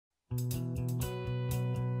Hello,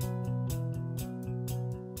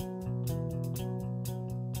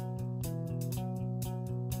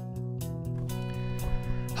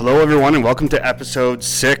 everyone, and welcome to episode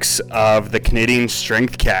 6 of the Canadian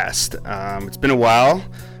Strength Cast. It's been a while.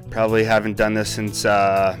 Probably haven't done this since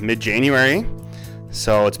mid-January,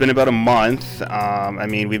 so it's been about a month.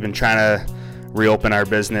 We've been trying to reopen our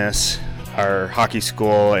business, our hockey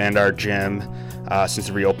school, and our gym since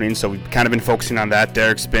the reopening, so we've kind of been focusing on that.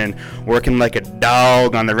 Derek's been working like a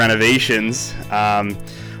dog on the renovations,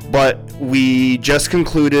 but we just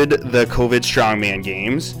concluded the COVID Strongman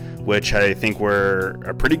games, which I think were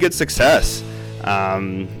a pretty good success.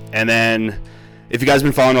 And then if you guys have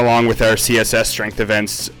been following along with our CSS Strength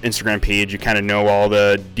Events Instagram page, you kind of know all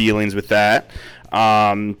the dealings with that.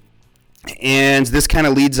 And this kind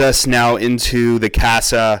of leads us now into the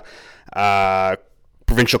CAASA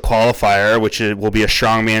Provincial Qualifier, which will be a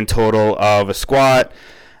strongman total of a squat,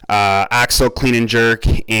 axle, clean and jerk,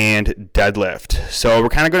 and deadlift. So we're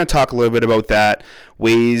kind of going to talk a little bit about that,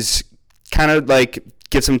 ways, kind of like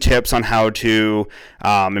get some tips on how to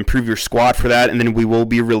improve your squat for that, and then we will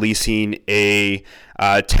be releasing a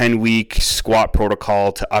 10-week squat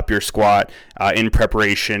protocol to up your squat in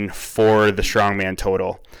preparation for the strongman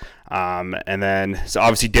total. And then, so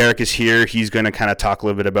obviously Derek is here. He's going to kind of talk a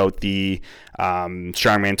little bit about the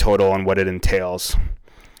strongman total and what it entails.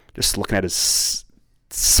 Just looking at his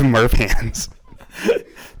Smurf hands.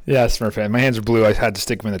 Yeah, Smurf hand. My hands are blue. I had to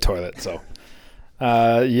stick them in the toilet. So,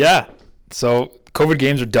 So COVID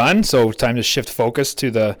games are done, so it's time to shift focus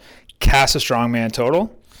to the CAASA Strongman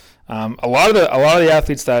total. A lot of the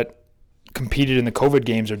athletes that competed in the COVID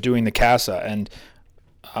games are doing the CAASA, and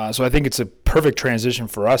so I think it's a perfect transition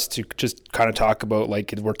for us to just kind of talk about,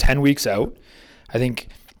 like, we're 10 weeks out. I think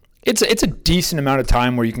it's a decent amount of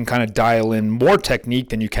time where you can kind of dial in more technique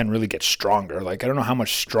than you can really get stronger. Like, I don't know how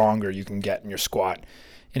much stronger you can get in your squat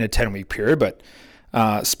in a 10-week period, but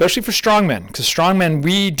especially for strongmen, because strongmen,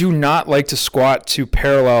 we do not like to squat to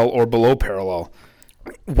parallel or below parallel.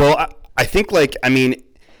 Well, I think,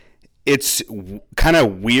 it's kind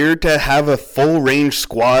of weird to have a full range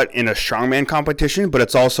squat in a strongman competition, but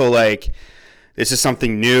it's also like, this is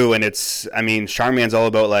something new, and strongman's all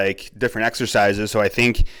about like different exercises. So I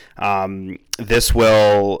think this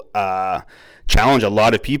will challenge a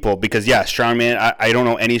lot of people, because strongman, I don't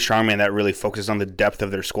know any strongman that really focuses on the depth of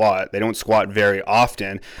their squat. They don't squat very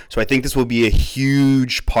often, so I think this will be a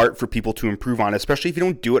huge part for people to improve on, especially if you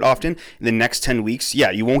don't do it often. In the next 10 weeks,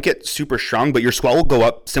 you won't get super strong, but your squat will go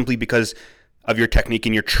up simply because of your technique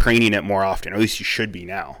and you're training it more often, or at least you should be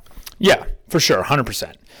now. Yeah, for sure,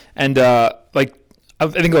 100%. And I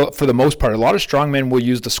think for the most part, a lot of strongmen will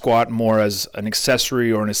use the squat more as an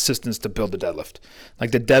accessory or an assistance to build the deadlift. Like,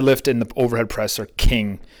 the deadlift and the overhead press are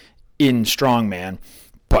king in strongman,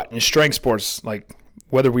 but in strength sports, like,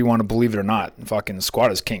 whether we want to believe it or not, fucking the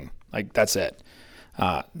squat is king. Like, that's it.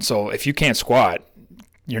 So if you can't squat,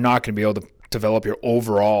 you're not going to be able to develop your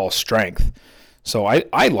overall strength. So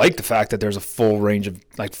I like the fact that there's a full range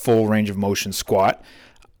of motion squat.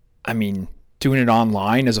 I mean, doing it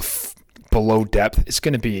online as a below depth, it's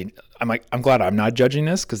going to be, I'm glad I'm not judging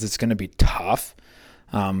this, because it's going to be tough,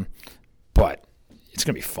 but it's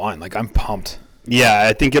going to be fun. Like, I'm pumped. Yeah,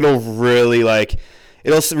 I think it'll really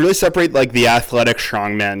separate like the athletic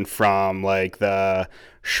strongmen from like the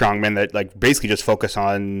strongmen that like basically just focus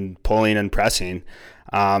on pulling and pressing.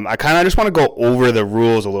 I kind of just want to go over the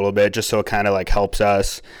rules a little bit, just so it kind of like helps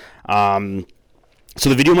us. So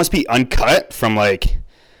the video must be uncut from like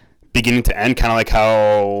beginning to end, kind of like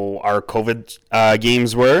how our COVID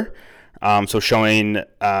games were. So showing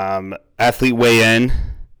athlete weighing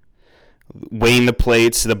the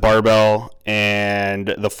plates, the barbell,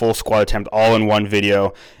 and the full squat attempt all in one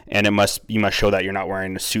video. And you must show that you're not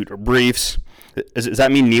wearing a suit or briefs. Does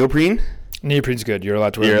that mean neoprene? Neoprene's good. You're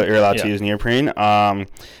allowed to wear. You're allowed to use neoprene. And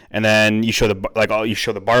then you show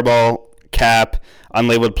the barbell cap.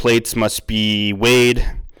 Unlabeled plates must be weighed.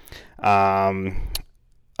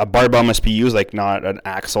 A barbell must be used, like not an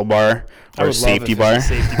axle bar or a safety bar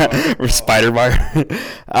or spider bar.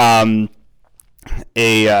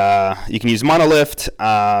 You can use monolift.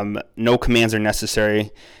 No commands are necessary.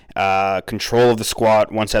 Control of the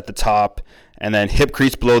squat once at the top, and then hip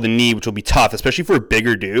crease below the knee, which will be tough, especially for a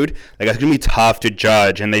bigger dude. Like, it's gonna be tough to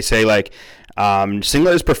judge. And they say like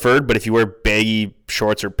singlet is preferred, but if you wear baggy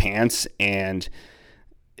shorts or pants, and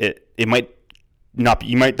it might not,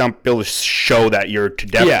 you might not be able to show that you're to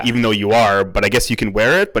depth, even though you are. But I guess you can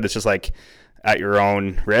wear it, but it's just like at your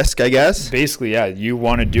own risk, I guess. Basically, yeah. You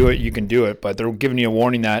want to do it, you can do it, but they're giving you a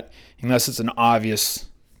warning that unless it's an obvious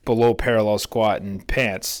below parallel squat in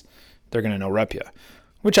pants, they're going to no rep you.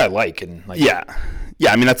 which I like. And like, yeah.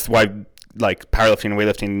 I mean, that's why like powerlifting and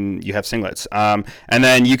weightlifting, you have singlets. And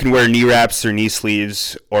then you can wear knee wraps or knee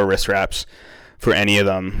sleeves or wrist wraps for any of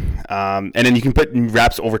them. And then you can put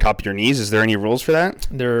wraps over top of your knees. Is there any rules for that?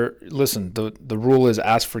 Listen, the rule is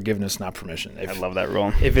ask forgiveness, not permission. I love that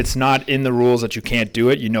rule. If it's not in the rules that you can't do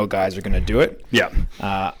it, guys are going to do it. Yeah.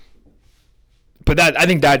 But I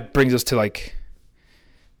think that brings us to like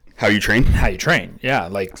how you train. Yeah.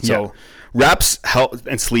 Like, so yeah. Wraps help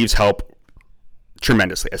and sleeves help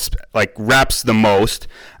tremendously. Like wraps the most.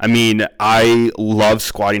 I mean, I love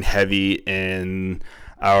squatting heavy in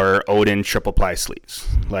our Odin triple ply sleeves.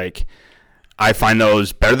 Like, I find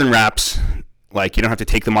those better than wraps. Like, you don't have to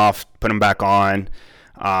take them off, put them back on.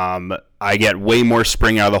 I get way more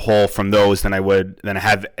spring out of the hole from those than I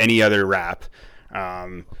have any other wrap.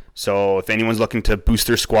 So if anyone's looking to boost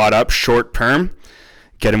their squat up short term,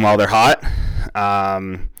 get them while they're hot.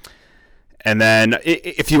 And then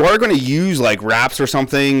if you are going to use like wraps or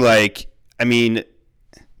something, like, I mean,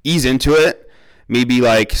 ease into it. Maybe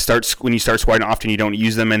like when you start squatting often, you don't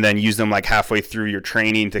use them, and then use them like halfway through your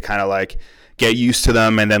training to kind of like get used to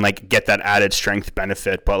them and then like get that added strength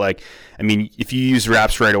benefit. But like, I mean, if you use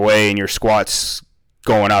wraps right away and your squat's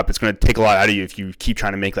going up, it's going to take a lot out of you if you keep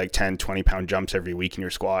trying to make like 10, 20 pound jumps every week in your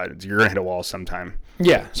squat. You're going to hit a wall sometime.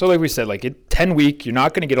 Yeah. So like we said, like 10 week, you're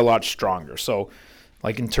not going to get a lot stronger. So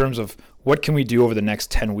like in terms of what can we do over the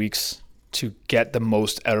next 10 weeks to get the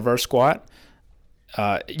most out of our squat?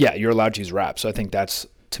 Yeah, you're allowed to use wraps. So I think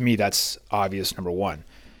to me, that's obvious, number one.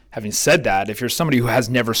 Having said that, if you're somebody who has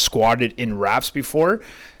never squatted in wraps before,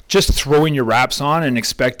 just throwing your wraps on and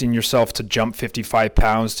expecting yourself to jump 55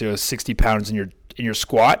 pounds to 60 pounds in your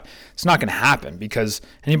squat, it's not going to happen, because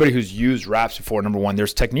anybody who's used wraps before, number one,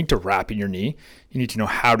 there's technique to wrapping your knee. You need to know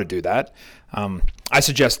how to do that. I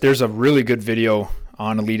suggest there's a really good video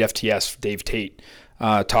on Elite FTS. Dave Tate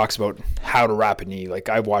talks about how to wrap a knee. Like,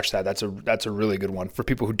 I watched that. That's a really good one for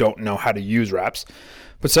people who don't know how to use wraps.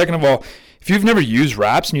 But second of all, if you've never used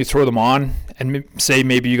wraps and you throw them on, and say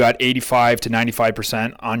maybe you got 85 to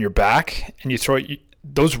 95% on your back, and you throw it,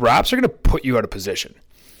 those wraps are going to put you out of position.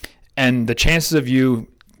 And the chances of you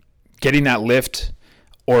getting that lift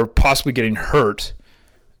or possibly getting hurt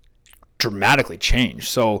dramatically change.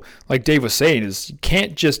 So like Dave was saying, is you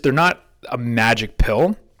can't just, they're not a magic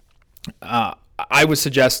pill. I would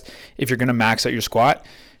suggest, if you're going to max out your squat,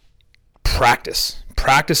 practice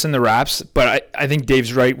in the wraps. But I think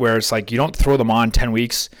Dave's right, where it's like you don't throw them on 10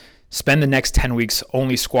 weeks, spend the next 10 weeks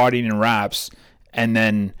only squatting in wraps, and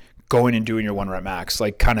then going and doing your 1 rep max,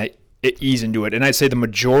 like kind of ease into it. And I'd say the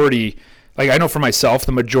majority, like I know for myself,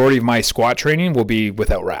 the majority of my squat training will be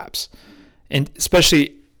without wraps, and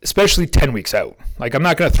especially 10 weeks out. Like, I'm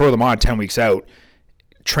not going to throw them on 10 weeks out,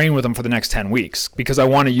 train with them for the next 10 weeks, because I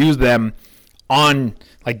want to use them on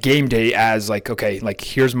like game day as like, okay, like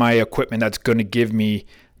here's my equipment that's going to give me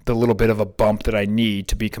the little bit of a bump that I need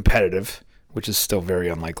to be competitive, which is still very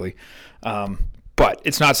unlikely. But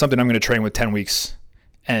it's not something I'm going to train with 10 weeks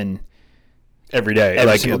and every day.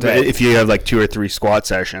 Every like single day. If you have like 2 or 3 squat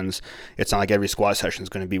sessions, it's not like every squat session is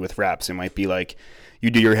going to be with wraps. It might be like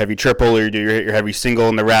you do your heavy triple, or you do your heavy single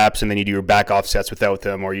in the wraps, and then you do your back off sets without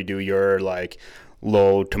them, or you do your like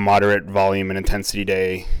low to moderate volume and intensity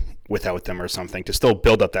day without them or something, to still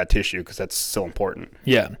build up that tissue, because that's still important.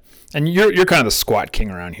 Yeah. And you're kind of the squat king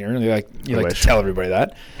around here. You like to tell everybody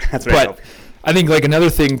that. That's what but I think like another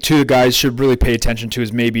thing too, guys should really pay attention to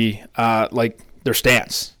is maybe like their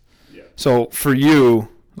stance. Yeah. So for you,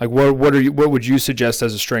 like what would you suggest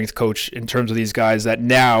as a strength coach in terms of these guys that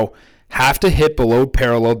now have to hit below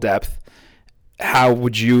parallel depth? How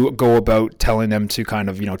would you go about telling them to kind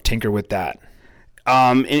of, tinker with that?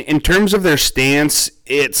 In terms of their stance,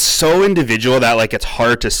 it's so individual that like it's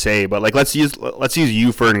hard to say. But like let's use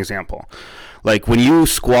you for an example. Like when you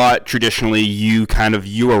squat traditionally, you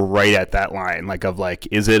are right at that line, like of like,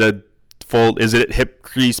 is it hip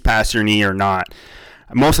crease past your knee or not?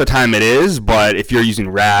 Most of the time it is, but if you're using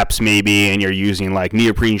wraps maybe and you're using like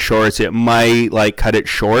neoprene shorts, it might like cut it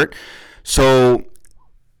short. So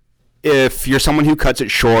if you're someone who cuts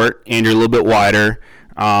it short and you're a little bit wider,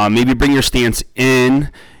 maybe bring your stance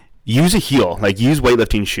in, use a heel, like use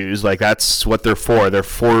weightlifting shoes. Like that's what they're for.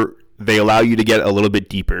 They allow you to get a little bit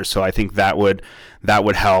deeper. So I think that would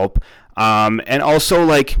help. And also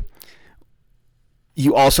like,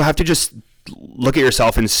 you also have to just look at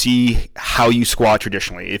yourself and see how you squat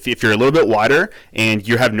traditionally. If you're a little bit wider and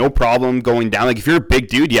you have no problem going down, like if you're a big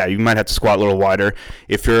dude, yeah, you might have to squat a little wider.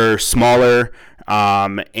 If you're smaller,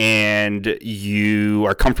 and you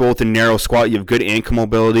are comfortable with a narrow squat, you have good ankle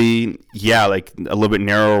mobility, yeah, like a little bit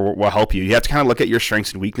narrower will help you. You have to kind of look at your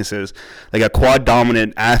strengths and weaknesses. Like a quad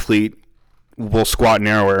dominant athlete will squat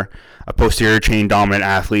narrower. A posterior chain dominant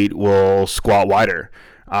athlete will squat wider.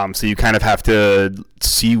 So you kind of have to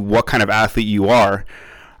see what kind of athlete you are.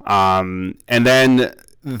 And then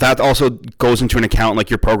that also goes into an account like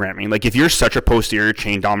your programming. Like if you're such a posterior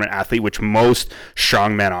chain dominant athlete, which most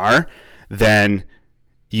strongmen are, then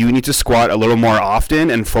you need to squat a little more often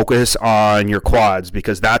and focus on your quads,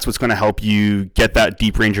 because that's what's going to help you get that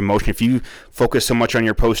deep range of motion. If you focus so much on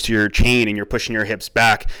your posterior chain and you're pushing your hips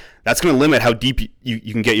back, that's going to limit how deep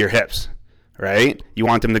you can get your hips, right? You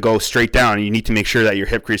want them to go straight down. You need to make sure that your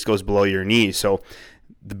hip crease goes below your knees. So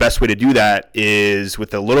the best way to do that is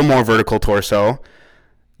with a little more vertical torso,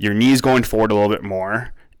 your knees going forward a little bit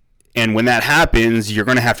more. And when that happens, you're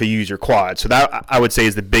going to have to use your quads. So that, I would say,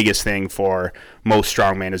 is the biggest thing for most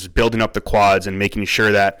strongmen, is building up the quads and making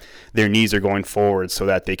sure that their knees are going forward so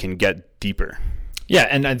that they can get deeper. Yeah,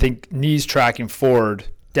 and I think knees tracking forward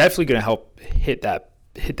definitely going to help hit that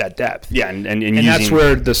depth. Yeah, and that's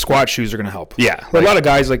where the squat shoes are going to help. Yeah. A lot of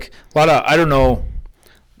guys, I don't know.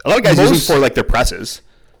 A lot of guys use them for like their presses.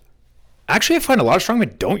 Actually, I find a lot of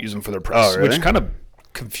strongmen don't use them for their press, oh, really? Which kind of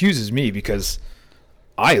confuses me because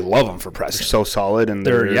I love them for pressing. They're so solid, and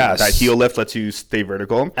that heel lift lets you stay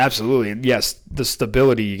vertical. Absolutely. Yes, the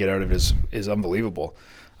stability you get out of it is unbelievable.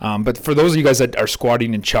 But for those of you guys that are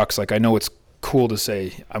squatting in chucks, like I know it's cool to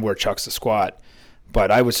say I wear chucks to squat,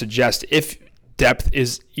 but I would suggest if depth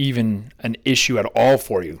is even an issue at all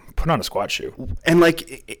for you, put on a squat shoe. And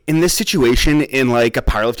like in this situation, in like a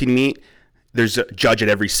powerlifting meet, there's a judge at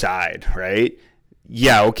every side, right?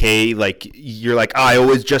 Yeah, okay, like you're like, I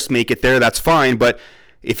always just make it there, that's fine, but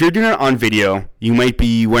if you're doing it on video, you might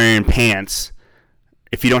be wearing pants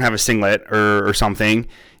if you don't have a singlet or something.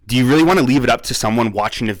 Do you really want to leave it up to someone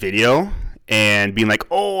watching a video and being like,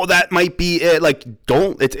 oh, that might be it? Like,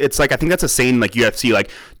 don't, it's like, I think that's a saying like UFC,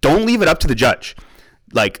 like, don't leave it up to the judge.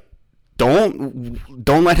 Like, don't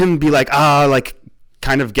let him be like, like,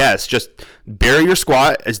 kind of guess. Just bury your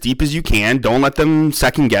squat as deep as you can. Don't let them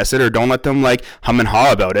second guess it, or don't let them like hum and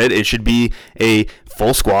haw about it. It should be a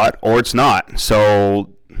full squat or it's not. So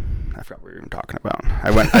I forgot what we were even talking about.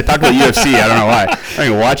 I talked about UFC. I don't know why. I don't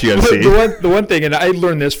even watch UFC. The one thing, and I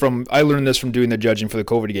learned this from doing the judging for the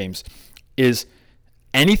COVID games, is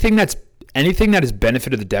anything that is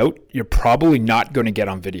benefit of the doubt, you're probably not going to get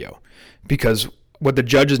on video, because what the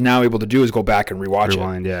judge is now able to do is go back and rewind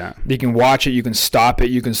it. Yeah. You can watch it, you can stop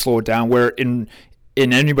it, you can slow it down. Where in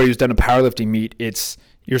anybody who's done a powerlifting meet,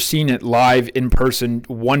 you're seeing it live in person,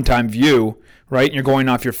 one-time view, right? And you're going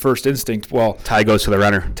off your first instinct. Well, tie goes to the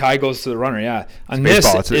runner. Yeah. On this,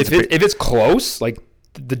 if it's close, like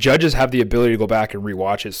the judges have the ability to go back and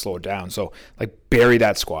rewatch it, slow it down. So like bury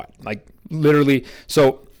that squat, like literally.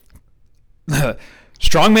 So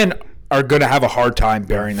strongmen are going to have a hard time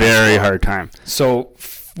burying that Very squat. hard time. So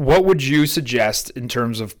what would you suggest in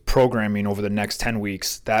terms of programming over the next 10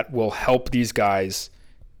 weeks that will help these guys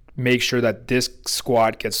make sure that this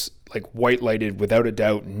squat gets like white lighted without a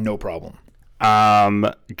doubt, no problem?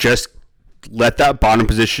 Just let that bottom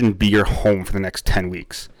position be your home for the next 10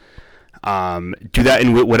 weeks. Do that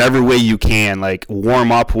in whatever way you can, like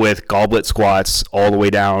warm up with goblet squats all the way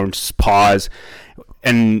down, just pause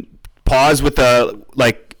with the,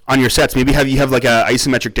 like, on your sets, maybe you have like a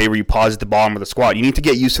isometric day where you pause at the bottom of the squat. You need to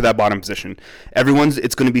get used to that bottom position.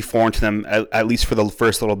 It's going to be foreign to them, at least for the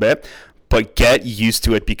first little bit, but get used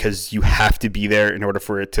to it because you have to be there in order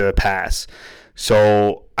for it to pass.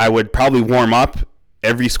 So I would probably warm up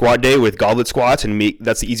every squat day with goblet squats, and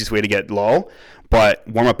that's the easiest way to get low. But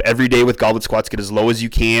warm up every day with goblet squats, get as low as you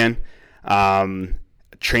can.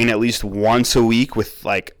 Train at least once a week with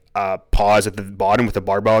like pause at the bottom with a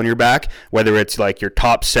barbell on your back, whether it's like your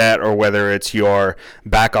top set or whether it's your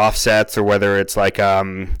back off sets, or whether it's like a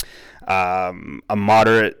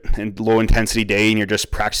moderate and low intensity day and you're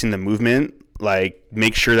just practicing the movement. Like,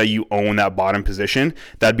 make sure that you own that bottom position.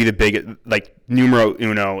 That'd be the big, like, numero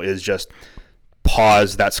uno is just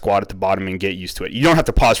pause that squat at the bottom and get used to it. You don't have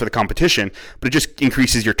to pause for the competition, but it just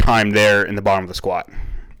increases your time there in the bottom of the squat.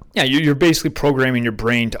 Yeah, you're basically programming your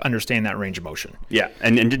brain to understand that range of motion. Yeah,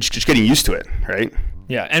 and just getting used to it, right?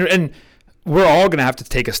 Yeah, and we're all going to have to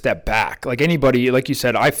take a step back. Like anybody, like you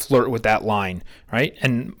said, I flirt with that line, right?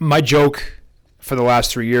 And my joke for the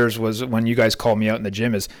last 3 years was, when you guys call me out in the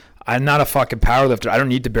gym, is I'm not a fucking powerlifter. I don't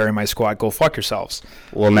need to bury my squat. Go fuck yourselves.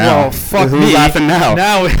 Well, fuck who's me. laughing now?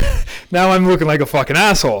 Now I'm looking like a fucking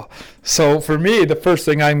asshole. So for me, the first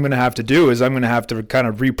thing I'm going to have to do is I'm going to have to kind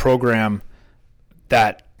of reprogram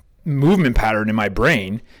that movement pattern in my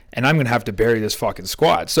brain, and I'm going to have to bury this fucking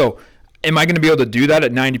squat. So am I going to be able to do that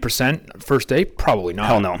at 90% first day? Probably not.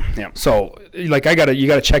 Hell no. Yeah. So like you got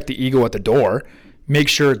to check the ego at the door, make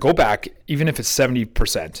sure, go back, even if it's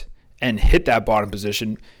 70% and hit that bottom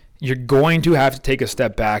position. You're going to have to take a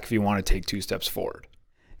step back if you want to take 2 steps forward.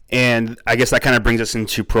 And I guess that kind of brings us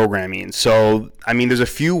into programming. So, I mean, there's a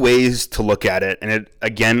few ways to look at it. And it,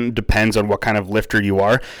 again, depends on what kind of lifter you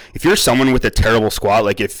are. If you're someone with a terrible squat,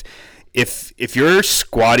 like if you're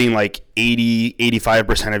squatting like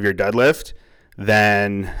 85% of your deadlift,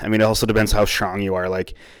 then, I mean, it also depends how strong you are.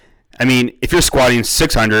 Like, I mean, if you're squatting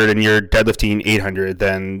 600 and you're deadlifting 800,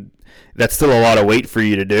 then that's still a lot of weight for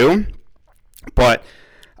you to do. But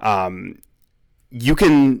you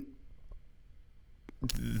can...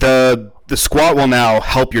 The squat will now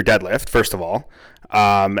help your deadlift, first of all,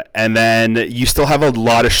 and then you still have a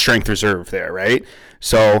lot of strength reserve there, right?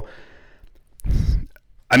 So,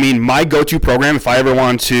 I mean, my go-to program, if I ever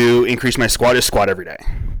want to increase my squat, is squat every day.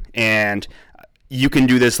 And you can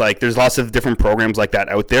do this, like, there's lots of different programs like that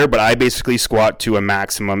out there, but I basically squat to a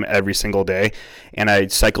maximum every single day, and I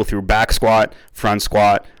cycle through back squat, front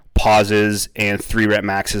squat, pauses, and 3-rep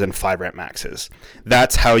maxes and 5-rep maxes.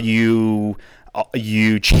 That's how you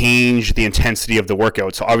change the intensity of the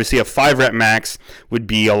workout. So obviously a 5-rep max would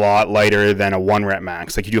be a lot lighter than a 1-rep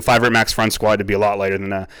max. Like you do a 5-rep max front squat, it'd be a lot lighter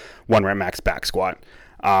than a 1-rep max back squat.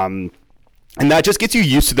 And that just gets you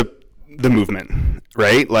used to the movement,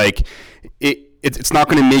 right? Like it's not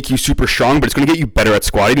going to make you super strong, but it's going to get you better at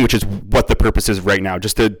squatting, which is what the purpose is right now,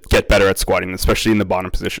 just to get better at squatting, especially in the bottom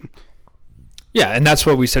position. Yeah, and that's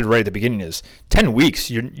what we said right at the beginning is 10 weeks,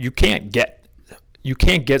 you can't get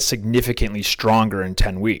significantly stronger in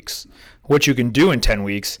 10 weeks. What you can do in 10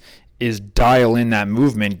 weeks is dial in that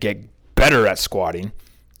movement, get better at squatting,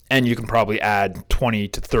 and you can probably add 20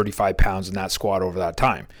 to 35 pounds in that squat over that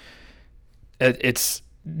time. It's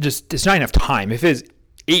not enough time. If it's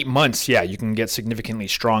 8 months, yeah, you can get significantly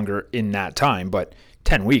stronger in that time, but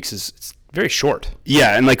 10 weeks is very short.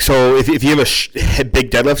 Yeah, and like, so if you have a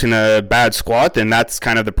big deadlift and a bad squat, then that's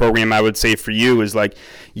kind of the program I would say for you is like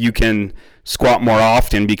you can squat more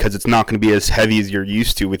often because it's not going to be as heavy as you're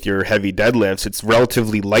used to with your heavy deadlifts. It's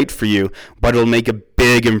relatively light for you, but it'll make a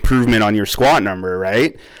big improvement on your squat number,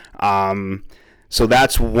 right? So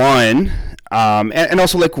that's one. And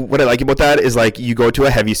also, like, what I like about that is, like, you go to a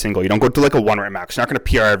heavy single. You don't go to, like, a 1-rep max. You're not going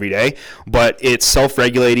to PR every day, but it's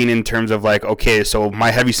self-regulating in terms of, like, okay, so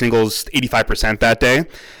my heavy single is 85% that day.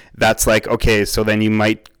 That's like, okay, so then you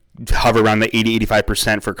might hover around the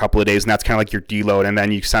 80-85% for a couple of days, and that's kind of like your deload, and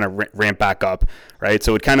then you kind of ramp back up, right?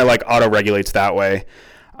 So it kind of like auto-regulates that way.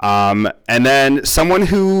 And then someone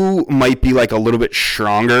who might be like a little bit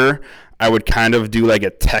stronger, I would kind of do like a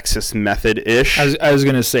Texas method-ish. I was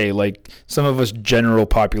going to say, like, some of us general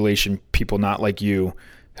population people, not like you,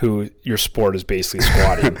 who your sport is basically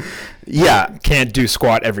squatting. Yeah. Can't do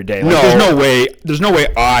squat every day. Like, No. There's no way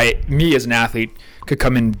me as an athlete could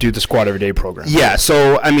come in and do the squat every day program. Yeah.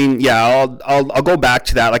 So, I mean, yeah, I'll go back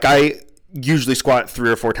to that. Like, I usually squat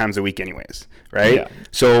 3 or 4 times a week anyways, right? Yeah.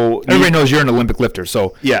 So everybody knows you're an Olympic lifter.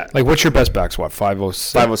 So yeah. Like, what's your best back squat?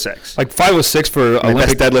 506? 506. Like 506 for my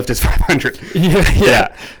Olympic best deadlift is 500.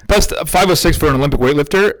 Yeah. Best 506 for an Olympic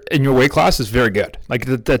weightlifter in your weight class is very good. Like,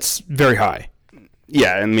 that's very high.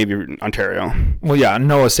 Yeah, and maybe Ontario. Well, yeah,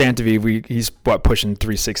 Noah Santovy, he's pushing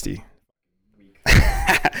 360.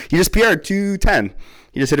 He just PR'd 210.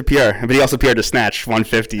 He just hit a PR, but he also PR'd a snatch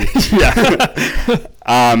 150.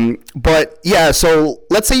 Yeah. But yeah, so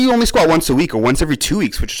let's say you only squat once a week or once every 2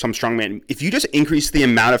 weeks, which is some strongman. If you just increase the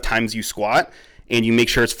amount of times you squat and you make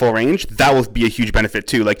sure it's full range, that will be a huge benefit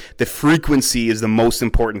too. Like, the frequency is the most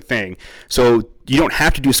important thing. So you don't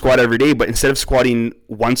have to do a squat every day, but instead of squatting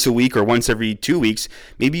once a week or once every 2 weeks,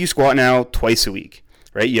 maybe you squat now twice a week,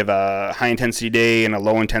 right? You have a high intensity day and a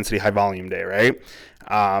low intensity, high volume day, right?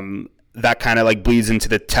 That kind of like bleeds into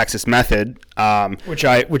the Texas method, which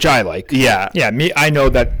I like. Yeah. I know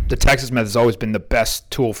that the Texas method has always been the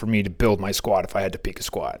best tool for me to build my squat if I had to peak a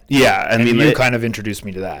squat. Yeah, I mean, you kind of introduced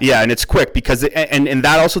me to that. Yeah, and it's quick because and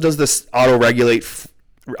that also does this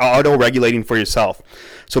auto-regulating for yourself.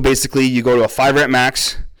 So basically, you go to a 5-rep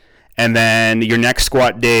max, and then your next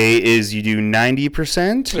squat day is you do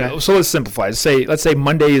 90%. Yeah, so let's simplify. Let's say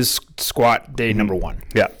Monday is squat day number 1.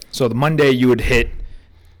 Yeah. So the Monday you would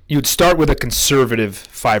start with a conservative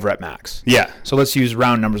 5-rep max. Yeah. So let's use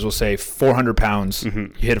round numbers. We'll say 400 pounds. Mm-hmm.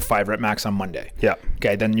 You hit a 5-rep max on Monday. Yeah.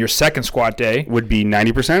 Okay. Then your second squat day would be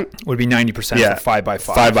 90%. Would be 90% yeah. for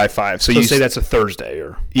 5x5. 5x5. So you say that's a Thursday,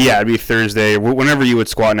 or yeah, it'd be Thursday. Whenever you would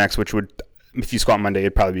squat next, which would if you squat Monday,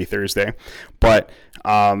 it'd probably be Thursday. But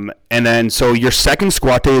and then so your second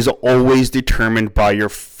squat day is always determined by your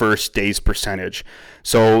first day's percentage.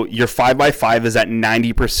 So your 5x5 is at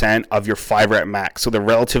 90% of your 5 rep max. So the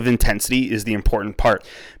relative intensity is the important part,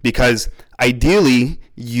 because ideally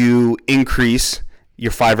you increase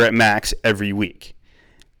your 5 rep max every week.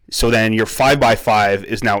 So then your 5x5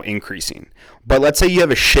 is now increasing. But let's say you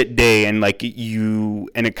have a shit day and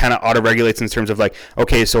it kind of auto regulates in terms of like,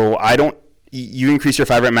 okay, so you increase your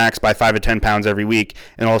 5 rep max by 5 to 10 pounds every week,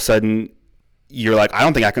 and all of a sudden you're like, I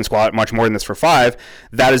don't think I can squat much more than this for 5.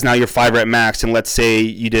 That is now your 5 rep max. And let's say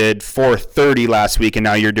you did 430 last week and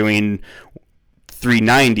now you're doing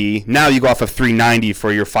 390. Now you go off of 390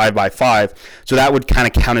 for your 5x5. So that would kind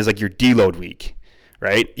of count as like your deload week.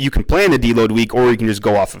 Right? You can plan a deload week, or you can just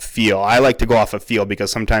go off of feel. I like to go off of feel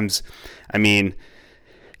because sometimes,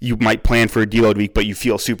 you might plan for a deload week, but you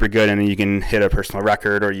feel super good and then you can hit a personal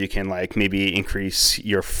record, or you can like maybe increase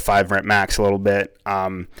your 5 rep max a little bit.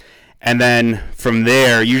 And then from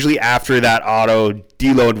there, usually after that auto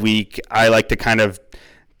deload week, I like to kind of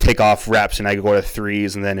take off reps and I go to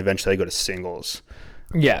 3s, and then eventually I go to singles.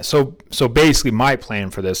 Yeah. So basically my plan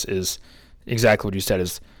for this is exactly what you said,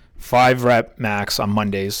 is 5 rep max on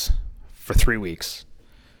Mondays for 3 weeks,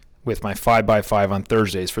 with my 5x5 on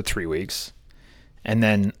Thursdays for 3 weeks. And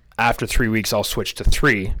then after 3 weeks, I'll switch to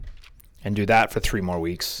 3 and do that for 3 more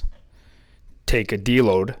weeks. Take a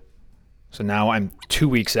deload. So now I'm 2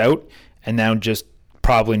 weeks out, and now just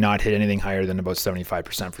probably not hit anything higher than about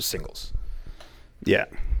 75% for singles. Yeah.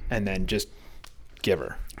 And then just give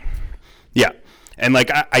her. Yeah. And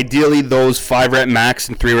like ideally those 5 rep max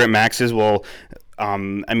and 3 rep maxes will,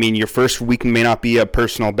 your first week may not be a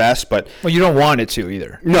personal best, but... Well, you don't want it to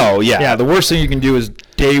either. No, yeah. Yeah, the worst thing you can do is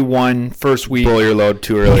day one, first week... Blow your load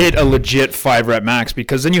too early. Hit a legit 5 rep max,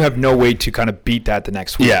 because then you have no way to kind of beat that the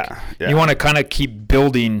next week. Yeah. You want to kind of keep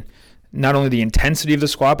building not only the intensity of the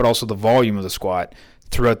squat, but also the volume of the squat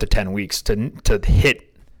throughout the 10 weeks to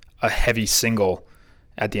hit a heavy single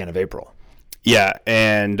at the end of April. Yeah,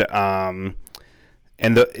 and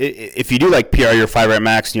if you do like PR your 5 rep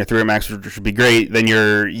max and your 3 rep max, which would be great, then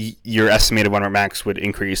your estimated 1 rep max would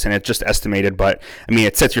increase, and it's just estimated. But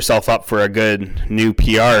it sets yourself up for a good new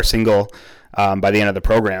PR single by the end of the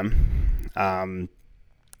program. And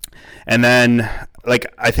then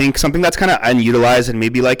I think something that's kind of unutilized, and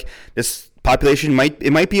maybe like this population might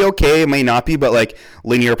be okay, it may not be, but like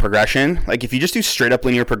linear progression. Like if you just do straight up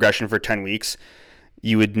linear progression for 10 weeks,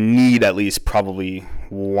 you would need at least probably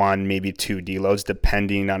 1, maybe 2 deloads,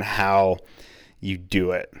 depending on how you do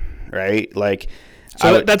it, right?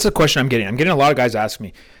 That's a question I'm getting. I'm getting a lot of guys ask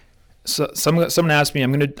me. So someone asked me,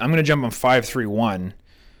 I'm gonna jump on 5-3-1.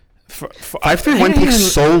 5-3-1 takes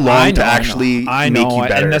so long to actually make you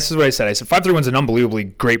better. And this is what I said. I said 5-3-1 is an unbelievably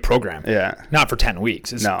great program. Yeah. Not for 10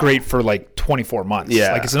 weeks. It's great for like 24 months.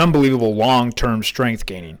 Yeah. Like it's an unbelievable long-term strength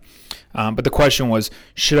gaining. But the question was,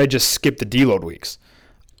 should I just skip the deload weeks?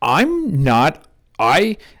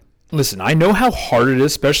 Listen, I know how hard it is,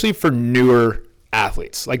 especially for newer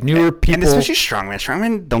athletes, like newer people. And especially strongman.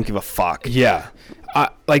 Strongman don't give a fuck. Yeah.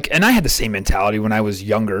 And I had the same mentality when I was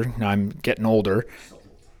younger. Now I'm getting older.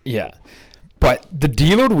 Yeah. But the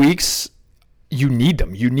deload weeks, you need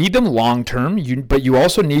them. You need them long term, but you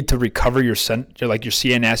also need to recover your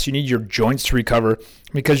CNS. You need your joints to recover,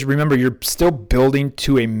 because remember, you're still building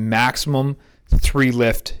to a maximum 3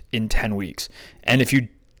 lift in 10 weeks. And if you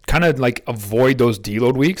kind of like avoid those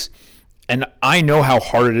deload weeks, and I know how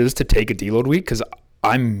hard it is to take a deload week because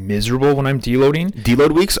I'm miserable when I'm deloading.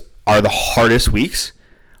 Deload weeks are the hardest weeks,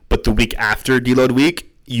 but the week after deload week,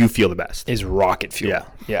 you feel the best. Is rocket fuel.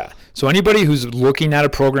 Yeah. So anybody who's looking at a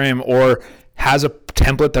program or has a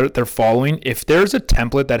template that they're following, if there's a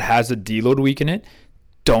template that has a deload week in it,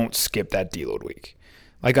 don't skip that deload week.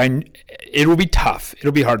 It'll be tough.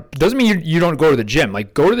 It'll be hard. It doesn't mean you don't go to the gym.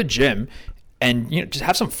 Like, go to the gym and just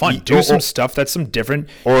have some fun. Do some stuff that's some different.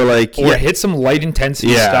 Or hit some light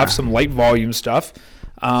intensity stuff, some light volume stuff.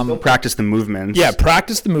 Still practice the movements. Yeah,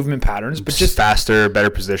 practice the movement patterns, but just faster,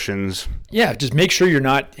 better positions. Yeah, just make sure you're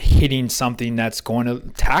not hitting something that's going to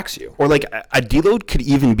tax you. Or like a deload could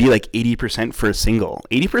even be like 80% for a single.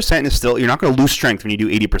 80% is still, you're not going to lose strength when you do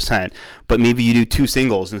 80%, but maybe you do 2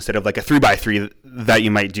 singles instead of like a 3x3 that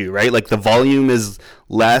you might do, right? Like the volume is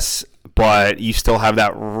less, but you still have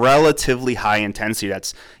that relatively high intensity.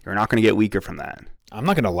 You're not going to get weaker from that. I'm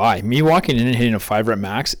not going to lie. Me walking in and hitting a 5 rep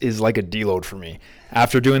max is like a deload for me.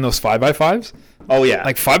 After doing those 5x5s. Oh yeah.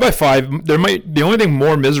 Like 5x5, the only thing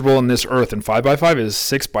more miserable in this earth than 5x5 is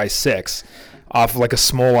 6x6 off like a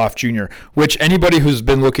small off junior, which anybody who's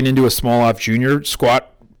been looking into a small off junior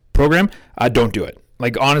squat program, don't do it.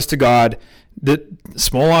 Like, honest to God, The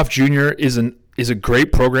Smoloff Junior is a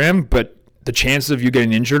great program, but the chances of you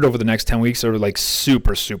getting injured over the next 10 weeks are like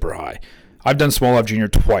super, super high. I've done Smoloff Junior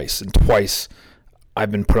twice, and twice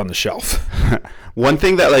I've been put on the shelf. One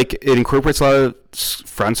thing that like it incorporates a lot of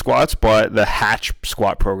front squats, but the Hatch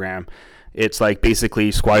squat program, it's like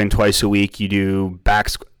basically squatting twice a week. You do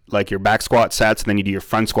your back squat sets, and then you do your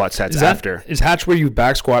front squat sets after. Is Hatch where you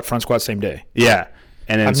back squat, front squat same day? Yeah.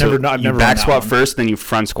 And then I've you never back squat first, then you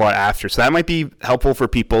front squat after. So that might be helpful for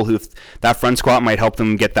people who that front squat might help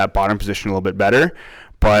them get that bottom position a little bit better.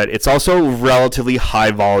 But it's also relatively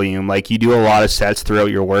high volume. Like you do a lot of sets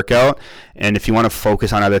throughout your workout. And if you want to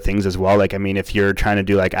focus on other things as well, like, I mean, if you're trying to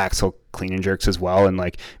do like axle clean and jerks as well, and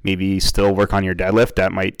like maybe still work on your deadlift,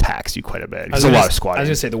 that might tax you quite a bit. It's a lot of squatting. I was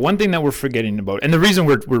going to say, the one thing that we're forgetting about, and the reason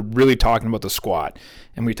we're really talking about the squat,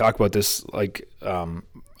 and we talk about this like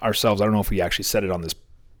ourselves, I don't know if we actually said it on this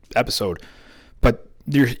episode, but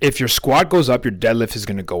if your squat goes up, your deadlift is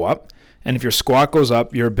going to go up, and if your squat goes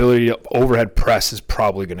up, your ability to overhead press is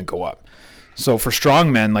probably going to go up. So for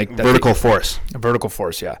strongmen, like that, vertical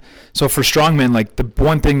force, yeah. So for strongmen, like the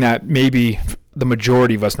one thing that maybe the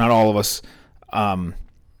majority of us, not all of us, I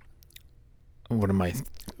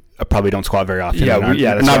probably don't squat very often.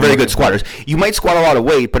 Yeah, not very good squatters. You might squat a lot of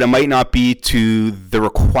weight, but it might not be to the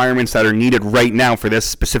requirements that are needed right now for this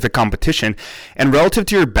specific competition. And relative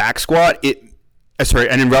to your back squat,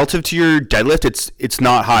 and relative to your deadlift, it's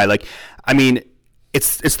not high. Like, I mean,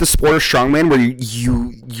 it's the sport of strongman where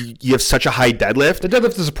you have such a high deadlift. The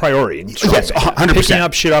deadlift is a priority. Yes, 100%. Picking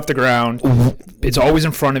up shit off the ground, it's always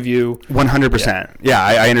in front of you. 100%. Yeah,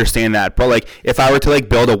 I understand that. But like, if I were to like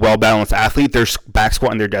build a well-balanced athlete, their back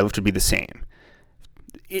squat and their deadlift would be the same.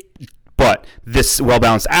 But this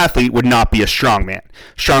well-balanced athlete would not be a strongman.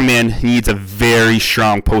 Strongman needs a very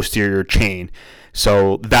strong posterior chain.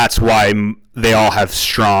 So that's why they all have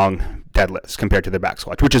strong deadlifts compared to their back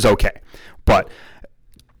squats, which is okay. But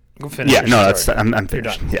I'm finished.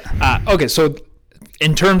 Yeah. Okay, so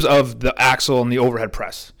in terms of the axle and the overhead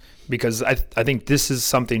press, because I think this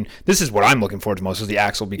is what I'm looking forward to most, is the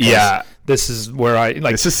axle, because this is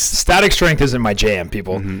where static strength isn't my jam,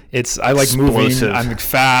 people. Mm-hmm. I like explosive. Moving, I'm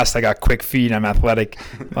fast, I got quick feet, I'm athletic.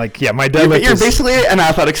 Like, yeah, my deadlift You're basically an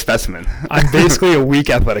athletic specimen. I'm basically a weak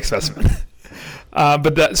athletic specimen.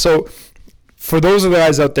 So for those of the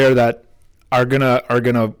guys out there that are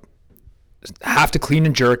gonna have to clean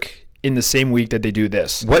and jerk in the same week that they do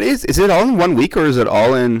this. Is it all in 1 week, or is it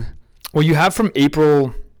all in? Well, you have from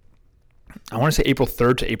April 3rd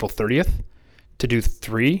to April 30th to do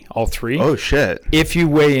all three. Oh shit. If you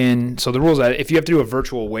weigh in, so the rules are, if you have to do a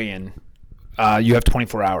virtual weigh-in, you have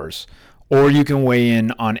 24 hours, or you can weigh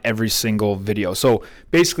in on every single video. So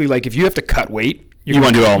basically, like, if you have to cut weight, you're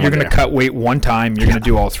going to cut weight one time. You're going to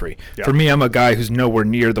do all three. Yeah. For me, I'm a guy who's nowhere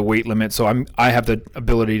near the weight limit, so I have the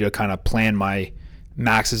ability to kind of plan my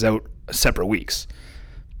maxes out separate weeks.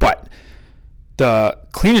 But the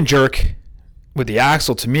clean and jerk with the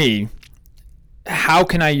axle, to me, how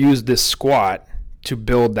can I use this squat to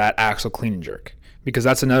build that axle clean and jerk? Because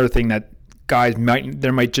that's another thing that guys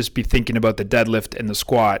might just be thinking about the deadlift and the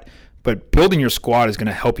squat, but building your squat is going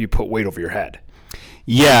to help you put weight over your head.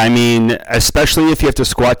 Yeah, I mean, especially if you have to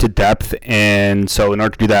squat to depth, and so in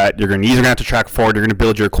order to do that, your knees are going to have to track forward, you're going to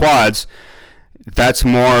build your quads. That's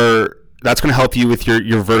going to help you with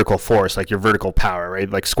your vertical force, like your vertical power, right?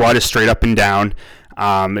 Like squat is straight up and down.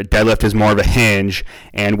 Deadlift is more of a hinge,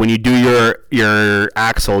 and when you do your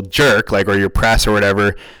axle jerk, like, or your press or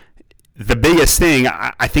whatever, the biggest thing,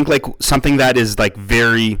 I think, like, something that is like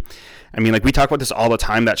very, I mean, like, we talk about this all the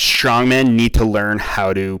time, that strongmen need to learn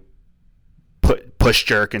how to push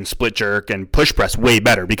jerk and split jerk and push press way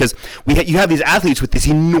better, because you have these athletes with these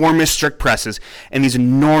enormous strict presses and these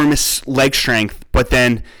enormous leg strength, but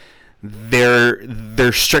then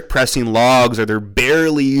they're strict pressing logs, or they're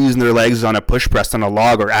barely using their legs on a push press on a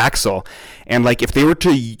log or axle. And like, if they were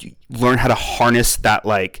to learn how to harness that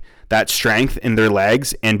strength in their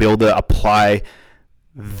legs and be able to apply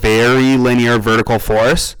very linear vertical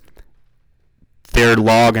force, their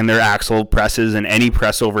log and their axle presses and any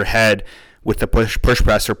press overhead with the push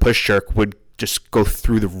press or push jerk would just go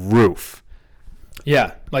through the roof.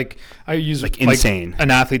 Yeah, like I use like insane. An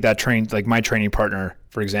athlete that trains, like my training partner,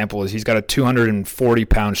 for example, he's got a 240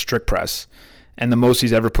 pound strict press, and the most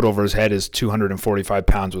he's ever put over his head is 245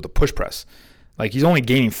 pounds with a push press. Like, he's only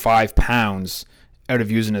gaining 5 pounds out of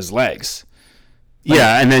using his legs. Like,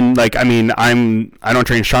 yeah, and then, like, I mean, I don't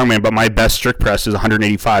train strongman, but my best strict press is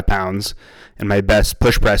 185 pounds, and my best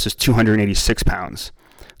push press is 286 pounds.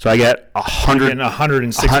 So I get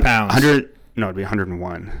 106 pounds. No, it'd be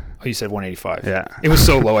 101. Oh, you said 185. Yeah. It was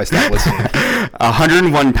so low I stopped listening.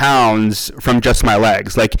 101 pounds from just my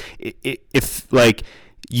legs. Like, if like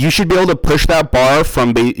you should be able to push that bar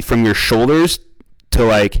from your shoulders to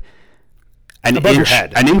like above your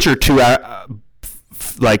head, an inch or two,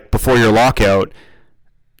 like before your lockout,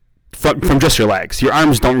 from just your legs. Your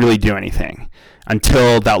arms don't really do anything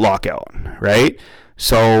until that lockout, right?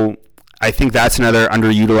 So I think that's another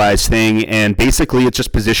underutilized thing, and basically it's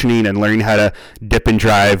just positioning and learning how to dip and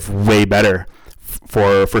drive way better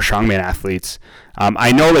for strongman athletes.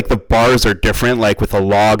 I know like the bars are different, like with a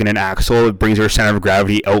log and an axle, it brings your center of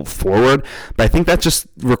gravity out forward, but I think that just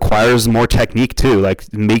requires more technique too,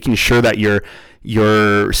 like making sure that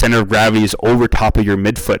your center of gravity is over top of your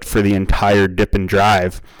midfoot for the entire dip and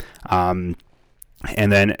drive.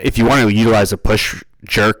 And then if you want to utilize a push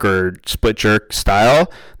jerk or split jerk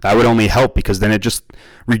style, that would only help, because then it just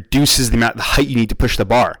reduces the height you need to push the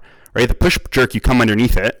bar, right? The push jerk, you come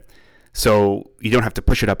underneath it, so you don't have to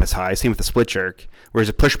push it up as high. Same with the split jerk. Whereas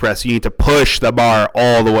a push press, you need to push the bar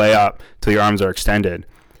all the way up till your arms are extended,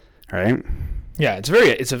 right? Yeah,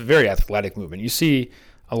 it's a very athletic movement. You see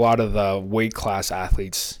a lot of the weight class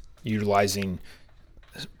athletes utilizing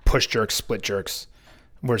push jerks, split jerks,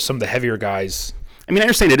 where some of the heavier guys, I mean, I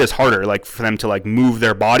understand it is harder, like for them to like move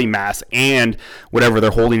their body mass and whatever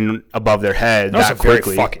they're holding above their head that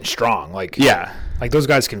quickly. Very fucking strong. Like, yeah, like those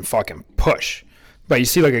guys can fucking push. But you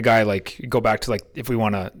see like a guy, like, you go back to like, if we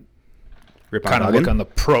want to kind of look on the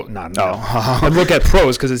pro, I'd look at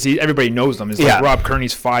pros because everybody knows them. It's like Rob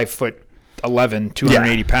Kearney's 5'11",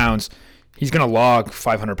 280 pounds. He's gonna log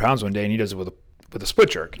 500 pounds one day, and he does it with a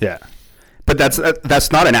split jerk. Yeah. But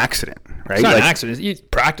that's not an accident, right? It's not an accident. It's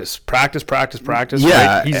practice.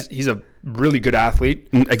 Yeah. Right? He's a really good athlete.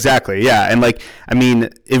 Exactly, yeah. And, like, I mean,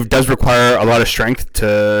 it does require a lot of strength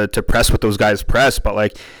to press what those guys press. But,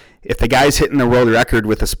 like, if the guy's hitting the world record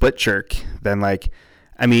with a split jerk, then, like,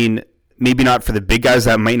 I mean, maybe not for the big guys,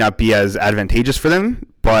 that might not be as advantageous for them.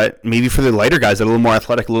 But maybe for the lighter guys, that are a little more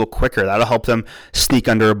athletic, a little quicker, that'll help them sneak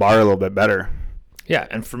under a bar a little bit better. Yeah,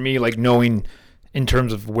 and for me, like, knowing in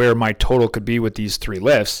terms of where my total could be with these three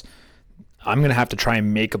lifts, I'm going to have to try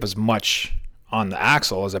and make up as much on the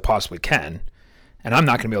axle as I possibly can. And I'm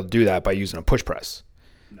not going to be able to do that by using a push press.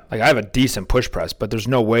 No. Like, I have a decent push press, but there's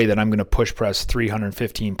no way that I'm going to push press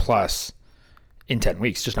 315 plus in 10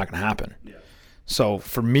 weeks. It's just not going to happen. Yeah. So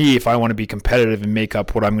for me, if I want to be competitive and make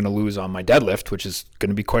up what I'm going to lose on my deadlift, which is going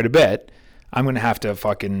to be quite a bit, I'm going to have to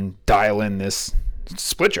fucking dial in this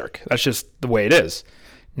split jerk. That's just the way it is.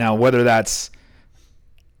 Now, whether that's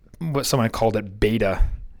what someone called it beta,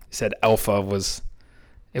 he said alpha was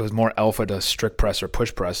more alpha to strict press or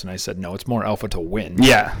push press, and I said no, it's more alpha to win.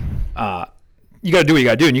 Yeah. You got to do what you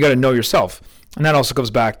got to do, and you got to know yourself. And that also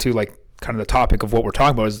goes back to like kind of the topic of what we're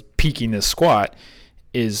talking about is peaking this squat,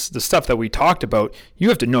 is the stuff that we talked about. You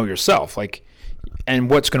have to know yourself, like,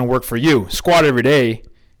 and what's going to work for you. Squat every day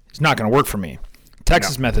is not going to work for me.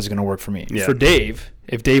 Texas method is going to work for me. Yeah. For Dave,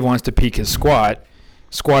 if Dave wants to peak his squat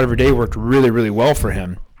every day worked really, really well for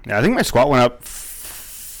him. Yeah, I think my squat went up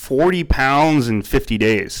 40 pounds in 50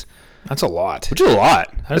 days. That's a lot. Which is a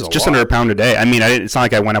lot. That's just under a pound a day. I mean, it's not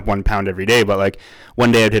like I went up 1 pound every day, but like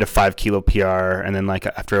one day I'd hit a 5 kilo PR, and then like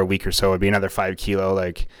after a week or so, it'd be another 5 kilo.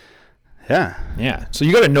 Like, yeah. Yeah. So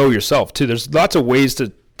you got to know yourself too. There's lots of ways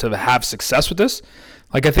to have success with this.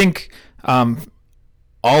 Like, I think all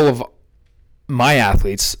of my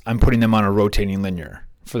athletes, I'm putting them on a rotating linear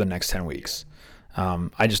for the next 10 weeks.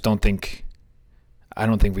 I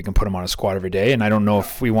don't think we can put them on a squat every day, and I don't know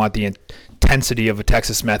if we want the intensity of a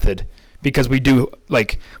Texas method, because we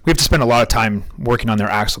have to spend a lot of time working on their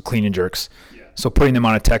axle clean and jerks. Yeah. So putting them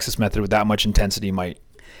on a Texas method with that much intensity might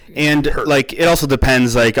hurt. Like, it also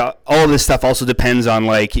depends, like all of this stuff also depends on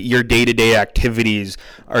like your day-to-day activities.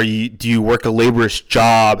 Do you work a laborious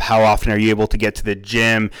job? How often are you able to get to the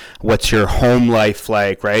gym? What's your home life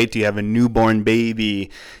like, right? Do you have a newborn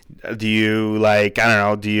baby? Do you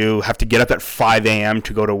do you have to get up at 5 a.m.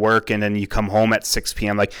 to go to work, and then you come home at 6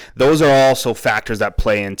 p.m.? Like, those are also factors that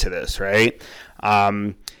play into this, right?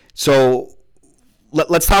 So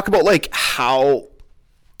let's talk about like how,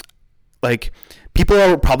 like, people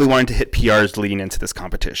are probably wanting to hit PRs leading into this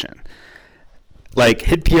competition. Like,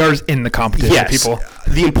 hit PRs in the competition, yes. People.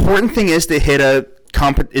 The important thing is to hit a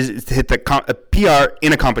PR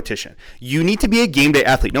in a competition. You need to be a game day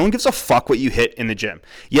athlete. No one gives a fuck what you hit in the gym.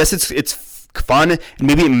 Yes, it's fun, and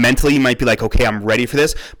maybe mentally you might be like, okay, I'm ready for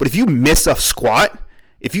this. But if you miss a squat,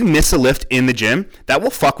 if you miss a lift in the gym, that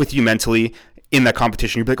will fuck with you mentally in that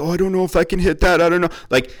competition. You'll be like, oh, I don't know if I can hit that. I don't know.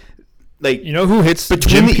 Like you know who hits between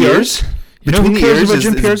gym the PRs? You know who cares about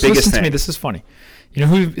gym PRs? Listen to me. This is funny. You know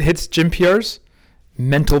who hits gym PRs?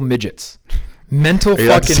 Mental midgets. Mental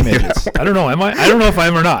fucking midgets. I don't know. Am I? I don't know if I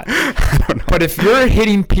am or not. I don't know. But if you're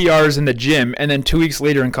hitting PRs in the gym and then 2 weeks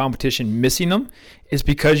later in competition missing them, it's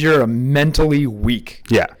because you're mentally weak.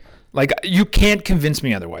 Yeah. Like, you can't convince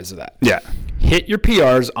me otherwise of that. Yeah. Hit your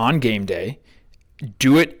PRs on game day,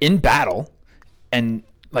 do it in battle, and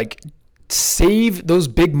like save those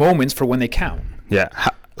big moments for when they count. Yeah.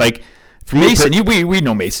 Like for Mason, we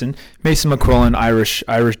know Mason. Mason McQuillan, Irish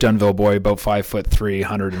Dunville boy, about 5'3",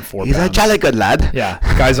 104 He's pounds. a jolly good lad. Yeah,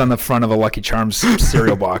 guy's on the front of a Lucky Charms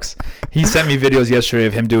cereal box. He sent me videos yesterday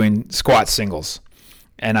of him doing squat singles.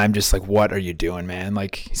 And I'm just like, what are you doing, man?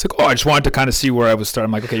 Like, he's like, I just wanted to kind of see where I was starting.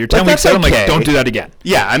 I'm like, okay, you're 10 weeks out. I'm like, don't do that again.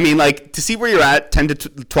 Yeah, I mean, like, to see where you're at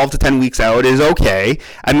 12 to 10 weeks out is okay.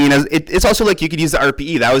 I mean, it's also like you could use the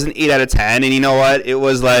RPE. That was an 8 out of 10. And you know what? It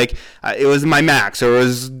was like, it was my max, or it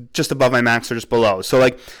was just above my max or just below. So,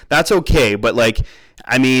 like, that's okay. But, like,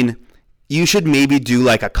 I mean, you should maybe do,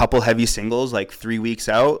 like, a couple heavy singles, like, 3 weeks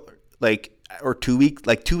out. Like, or 2 weeks,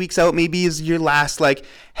 like 2 weeks out maybe is your last like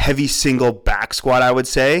heavy single back squat, I would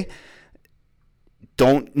say.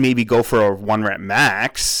 Don't maybe go for a 1 rep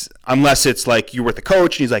max unless it's like you're with the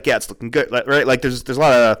coach and he's like, yeah, it's looking good, right? Like there's a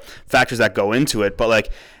lot of factors that go into it, but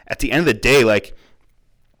like at the end of the day, like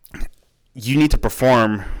you need to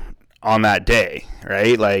perform on that day,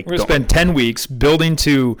 right? Like we're gonna spend 10 weeks building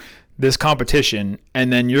to this competition,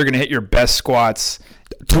 and then you're gonna hit your best squats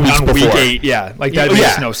 2 weeks before. Week 8. Yeah, like that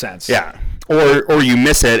makes no sense. Yeah. Or you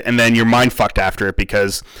miss it and then you're mind fucked after it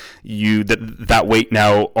because that weight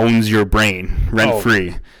now owns your brain rent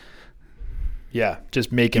free. Yeah,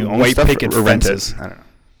 just making white picket fences. I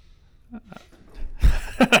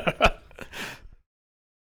don't know.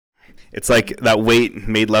 It's like that weight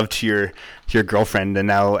made love to your girlfriend and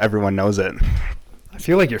now everyone knows it. I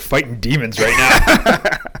feel like you're fighting demons right now.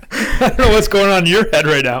 I don't know what's going on in your head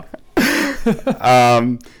right now.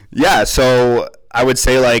 Yeah, so I would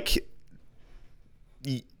say like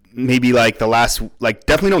maybe like the last, like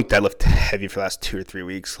definitely don't deadlift heavy for the last 2 or 3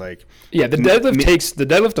 weeks. Like yeah, the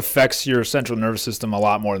deadlift affects your central nervous system a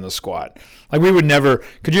lot more than the squat. Like we would never.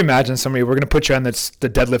 Could you imagine somebody? We're gonna put you on the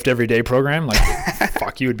deadlift every day program. Like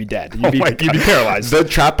fuck, you would be dead. You'd be paralyzed. The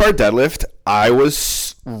trap bar deadlift, I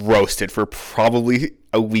was roasted for probably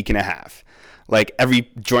a week and a half. Like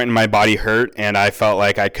every joint in my body hurt, and I felt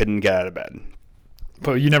like I couldn't get out of bed.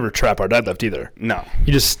 But you never trap bar deadlift either. No,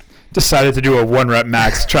 you just decided to do a 1 rep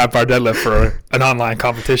max trap bar deadlift for an online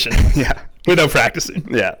competition. Yeah. Without practicing.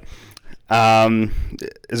 Yeah.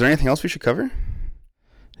 Is there anything else we should cover?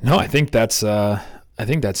 No, I think that's it.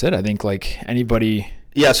 I think like anybody.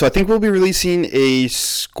 Yeah, so I think we'll be releasing a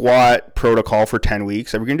squat protocol for 10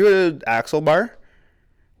 weeks. Are we going to do an axle bar?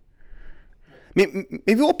 Maybe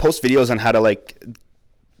we'll post videos on how to like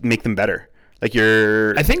make them better. Like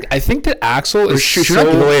I think that axle is should not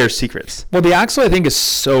give away our secrets. Well, the axle I think is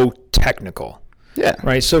so technical. Yeah.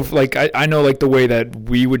 Right. So like I know like the way that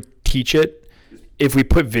we would teach it, if we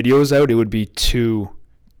put videos out, it would be too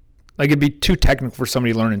technical for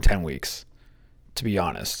somebody to learn in 10 weeks. To be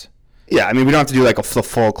honest. Yeah, I mean we don't have to do like a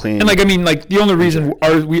full clean. And like I mean like the only reason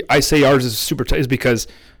I say ours is super is because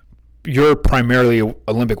you're primarily an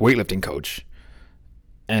Olympic weightlifting coach.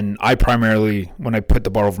 And I primarily, when I put the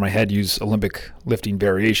bar over my head, use Olympic lifting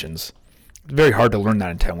variations. It's very hard to learn that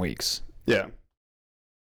in 10 weeks. Yeah.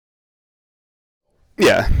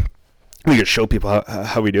 Yeah. We could show people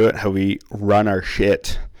how we do it, how we run our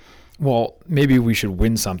shit. Well, maybe we should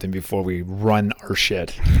win something before we run our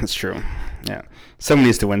shit. That's true. Yeah. Someone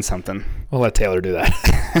needs to win something. We'll let Taylor do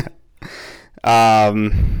that.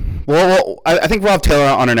 Well, I think we'll have Taylor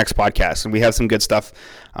on our next podcast, and we have some good stuff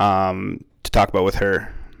to talk about with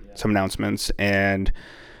her. Some announcements, and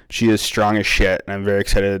she is strong as shit, and I'm very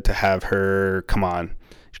excited to have her come on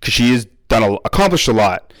because she has accomplished a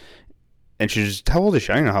lot, and she's how old is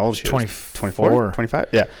she? I don't know how old she is. 24, 25.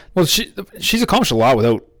 Yeah. Well, she's accomplished a lot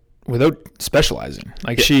without specializing.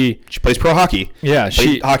 Like yeah, she plays pro hockey. Yeah,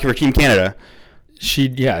 she played hockey for Team Canada.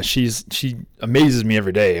 She amazes me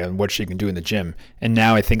every day on what she can do in the gym, and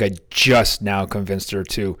now I think I just now convinced her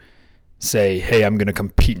to say, hey, I'm going to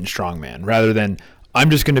compete in strongman rather than I'm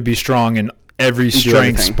just going to be strong in every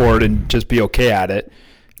strength sport and just be okay at it.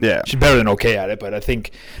 Yeah. She's better than okay at it, but I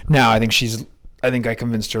think I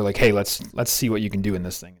convinced her like, hey, let's see what you can do in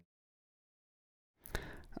this thing.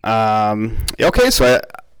 Okay, so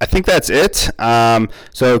I think that's it.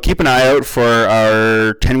 So keep an eye out for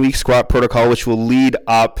our 10-week squat protocol, which will lead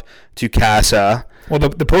up to CAASA. Well,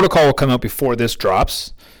 the protocol will come out before this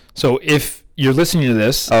drops. So if you're listening to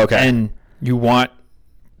this and you want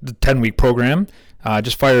the 10-week program,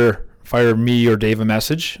 just fire fire me or Dave a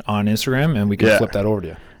message on Instagram, and we can flip that over to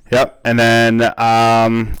you. Yep. And then,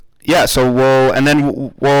 so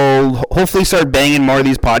we'll hopefully start banging more of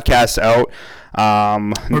these podcasts out.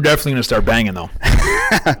 We're definitely going to start banging, though.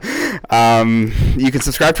 You can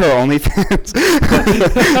subscribe to our OnlyFans.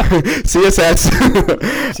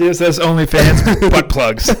 CSS OnlyFans butt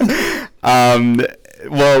plugs.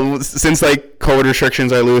 Well, since like COVID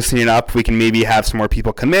restrictions are loosening up, we can maybe have some more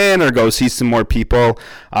people come in or go see some more people.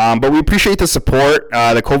 But we appreciate the support.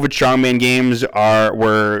 The COVID Strongman games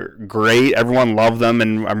were great. Everyone loved them,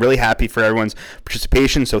 and I'm really happy for everyone's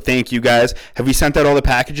participation. So thank you guys. Have we sent out all the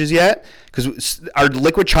packages yet? Because our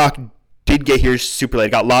liquid chalk did get here super late.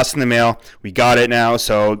 It got lost in the mail. We got it now.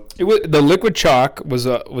 So the liquid chalk was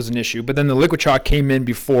an issue, but then the liquid chalk came in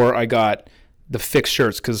before I got the fixed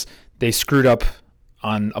shirts because they screwed up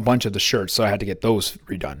on a bunch of the shirts, so I had to get those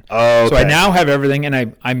redone. Oh, okay. So I now have everything, and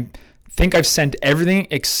I think I've sent everything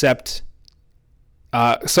except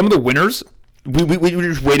some of the winners. We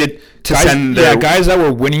just waited to send the guys that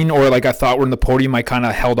were winning or like I thought were in the podium. I kind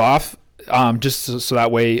of held off just so that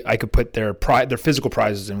way I could put their physical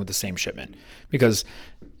prizes in with the same shipment because.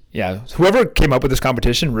 Yeah, whoever came up with this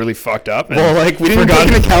competition really fucked up. Well, like we didn't take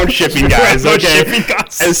into account shipping, guys. Okay, shipping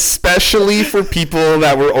costs. Especially for people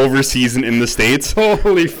that were overseas and in the States.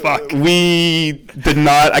 Holy fuck! We did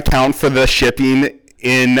not account for the shipping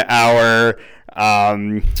in our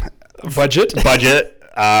budget.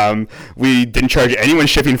 We didn't charge anyone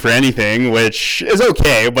shipping for anything, which is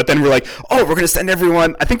okay. But then we're like, oh, we're gonna send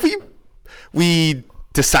everyone. I think we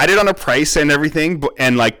decided on a price and everything,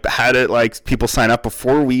 and like had it like people sign up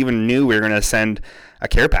before we even knew we were gonna send a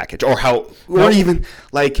care package we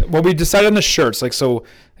decided on the shirts. Like, so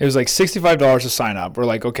it was like $65 to sign up. We're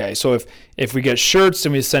like, okay, so if we get shirts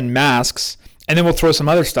and we send masks, and then we'll throw some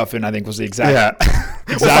other stuff in. I think was the exact.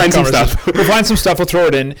 We'll find some stuff. We'll find some stuff. We'll throw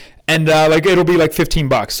it in, and like it'll be like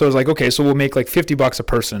 $15. So it's like, okay, so we'll make like $50 a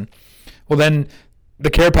person. Well, then the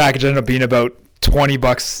care package ended up being about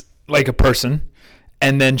 $20 like a person.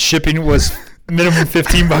 And then shipping was minimum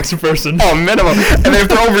 $15 a person. Oh, minimum. And then if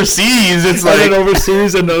they're overseas, it's like... And then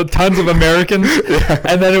overseas and tons of Americans. Yeah.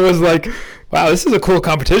 And then it was like, wow, this is a cool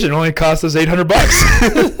competition. It only cost us $800.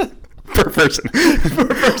 Per person.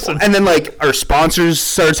 And then like our sponsors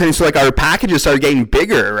started saying, so like our packages started getting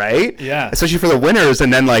bigger, right? Yeah. Especially for the winners.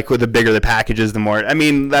 And then like with the bigger the packages, the more... I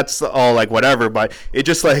mean, that's all like whatever. But it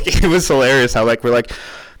just like, it was hilarious how like we're like...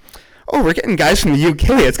 Oh, we're getting guys from the UK.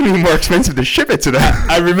 It's going to be more expensive to ship it to them.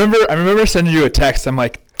 I remember sending you a text. I'm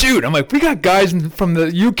like, dude, we got guys from the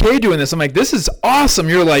UK doing this. I'm like, this is awesome.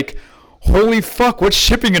 You're like, holy fuck, what's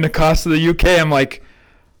shipping going to cost to the UK? I'm like,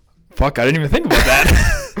 fuck, I didn't even think about that.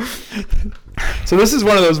 So this is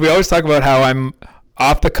one of those, we always talk about how I'm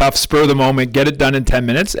off the cuff, spur of the moment, get it done in 10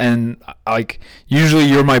 minutes. And like, usually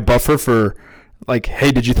you're my buffer for... Like,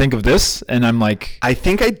 hey, did you think of this? And I'm like... I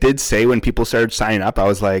think I did say when people started signing up, I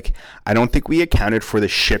was like, I don't think we accounted for the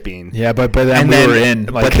shipping. Yeah, but by then we were in.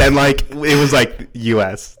 Like, but then, like, it was like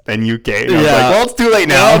US, then UK. And I was like, well, it's too late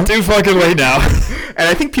now. Well, too fucking late now. And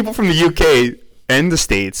I think people from the UK and the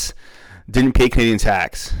States didn't pay Canadian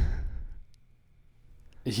tax.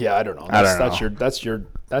 Yeah, I don't know. That's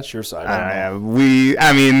your side. I don't know.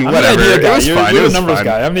 I'm whatever. It was fun. It was the numbers fun.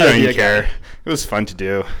 guy. I'm the idea guy. It was fun to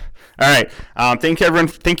do. All right. Thank you,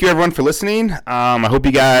 everyone, for listening. I hope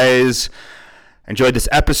you guys enjoyed this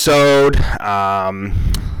episode. So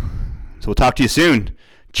we'll talk to you soon.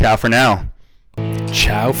 Ciao for now.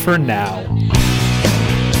 Ciao for now.